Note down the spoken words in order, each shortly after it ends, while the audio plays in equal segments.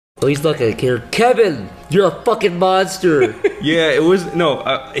Oh, he's not gonna care. Kevin, you're a fucking monster. Yeah, it was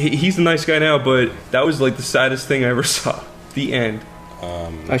no. He's a nice guy now, but that was like the saddest thing I ever saw. The end.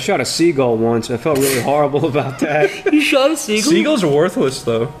 I shot a seagull once. I felt really horrible about that. You shot a seagull? Seagulls are worthless,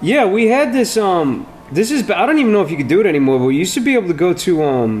 though. Yeah, we had this. This is. I don't even know if you could do it anymore. But we used to be able to go to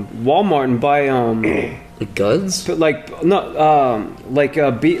Walmart and buy Like guns? but like no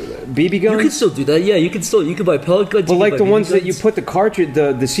BB guns. You can still do that. Yeah, you can buy pellet guns. But like the ones guns. that you put the cartridge,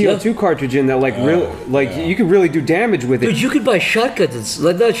 the CO2 cartridge in, that like you could really do damage with it. Dude, you could buy shotguns.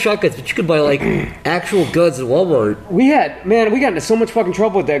 Like not shotguns, but you could buy like actual guns at Walmart. We got into so much fucking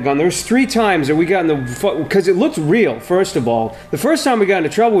trouble with that gun. There was 3 times that we got in the because it looked real. First of all, the first time we got into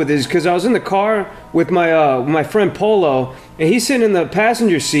trouble with it is because I was in the car with my friend Polo, and he's sitting in the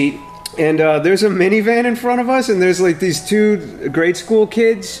passenger seat. And there's a minivan in front of us, and there's like these 2 grade school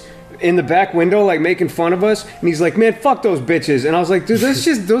kids in the back window, like making fun of us. And he's like, "Man, fuck those bitches." And I was like, "Dude,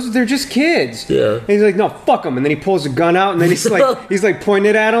 they're just kids." Yeah. And he's like, "No, fuck them." And then he pulls a gun out, and then he's like pointing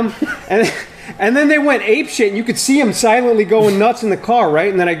it at them, and then they went ape shit, and you could see him silently going nuts in the car,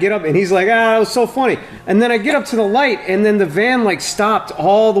 right? And then I get up, and he's like, "Ah, it was so funny." And then I get up to the light, and then the van like stopped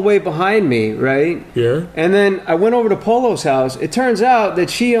all the way behind me, right? Yeah. And then I went over to Polo's house. It turns out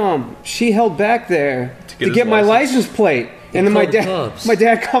that she held back there to get my license plate. And then my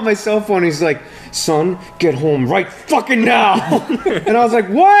dad called my cell phone. And he's like, "Son, get home right fucking now." And I was like,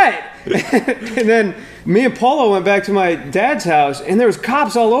 "What?" And then me and Polo went back to my dad's house, and there was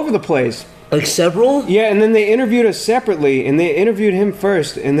cops all over the place. Like several? Yeah, and then they interviewed us separately, and they interviewed him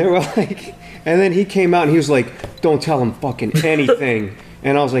first, and they were like, and then he came out and he was like, "Don't tell him fucking anything."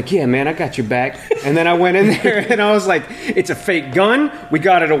 And I was like, "Yeah, man, I got your back." And then I went in there and I was like, "It's a fake gun. We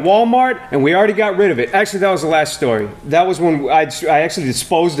got it at Walmart and we already got rid of it." Actually, that was the last story. That was when I actually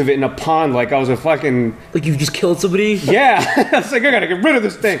disposed of it in a pond like I was a fucking... Like you just killed somebody? Yeah. I was like, I gotta get rid of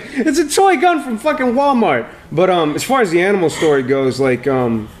this thing. It's a toy gun from fucking Walmart. But as far as the animal story goes, like,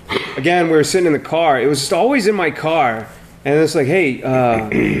 again, we were sitting in the car. It was just always in my car. And it's like, "Hey,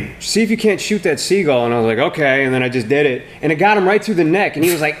 see if you can't shoot that seagull." And I was like, "Okay." And then I just did it. And it got him right through the neck. And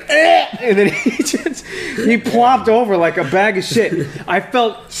he was like, "Eh!" And then he plopped over like a bag of shit. I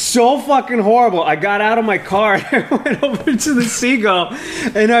felt so fucking horrible. I got out of my car and I went over to the seagull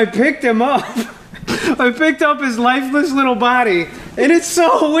and I picked him up. I picked up his lifeless little body. And it's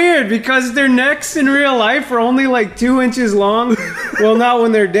so weird because their necks in real life are only like 2 inches long. Well, not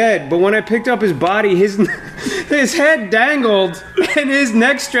when they're dead. But when I picked up his body, his head dangled and his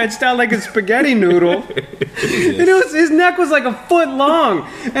neck stretched out like a spaghetti noodle. And his neck was like a foot long.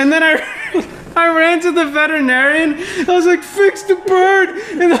 And then I ran to the veterinarian. I was like, "Fix the bird."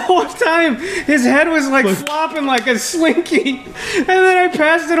 And the whole time, his head was like flopping like a slinky. And then I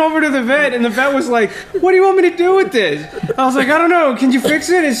passed it over to the vet, and the vet was like, "What do you want me to do with this?" I was like, "I don't know. Can you fix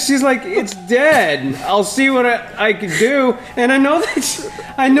it?" And she's like, "It's dead. I'll see what I can do." And I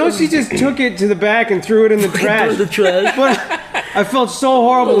know she just took it to the back and threw it in the trash. The trash. But I felt so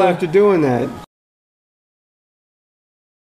horrible after doing that.